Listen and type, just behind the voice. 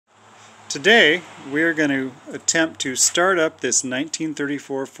Today we're going to attempt to start up this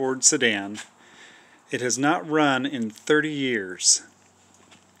 1934 Ford sedan. It has not run in 30 years.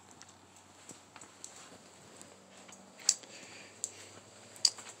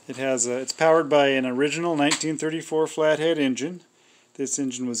 It's powered by an original 1934 flathead engine. This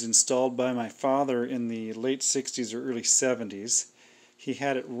engine was installed by my father in the late 60s or early 70s. He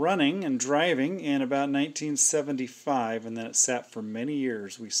had it running and driving in about 1975, and then it sat for many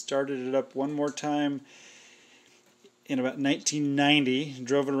years. We started it up one more time in about 1990,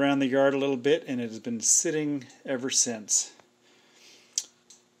 drove it around the yard a little bit, and it has been sitting ever since.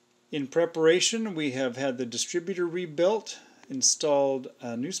 In preparation, we have had the distributor rebuilt, installed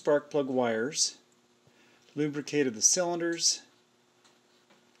new spark plug wires, lubricated the cylinders,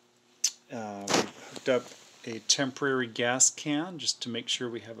 we've hooked up a temporary gas can just to make sure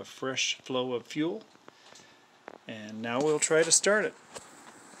we have a fresh flow of fuel, and now we'll try to start it.